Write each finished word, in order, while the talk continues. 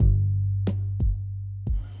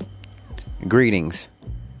Greetings.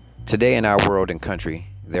 Today in our world and country,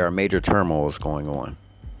 there are major turmoils going on.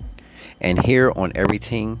 And here on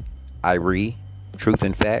Everything I Read, Truth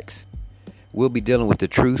and Facts, we'll be dealing with the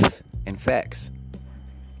truth and facts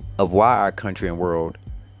of why our country and world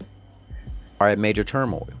are at major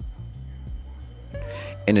turmoil.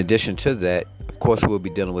 In addition to that, of course, we'll be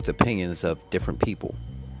dealing with opinions of different people.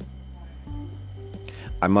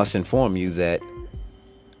 I must inform you that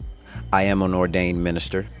I am an ordained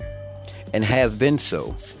minister and have been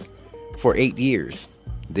so for 8 years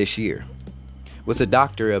this year, with a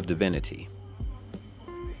Doctor of Divinity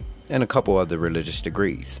and a couple other religious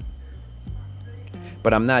degrees.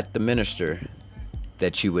 But I'm not the minister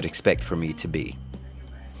that you would expect for me to be.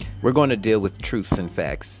 We're going to deal with truths and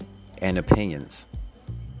facts and opinions,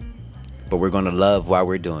 but we're going to love while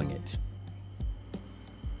we're doing it.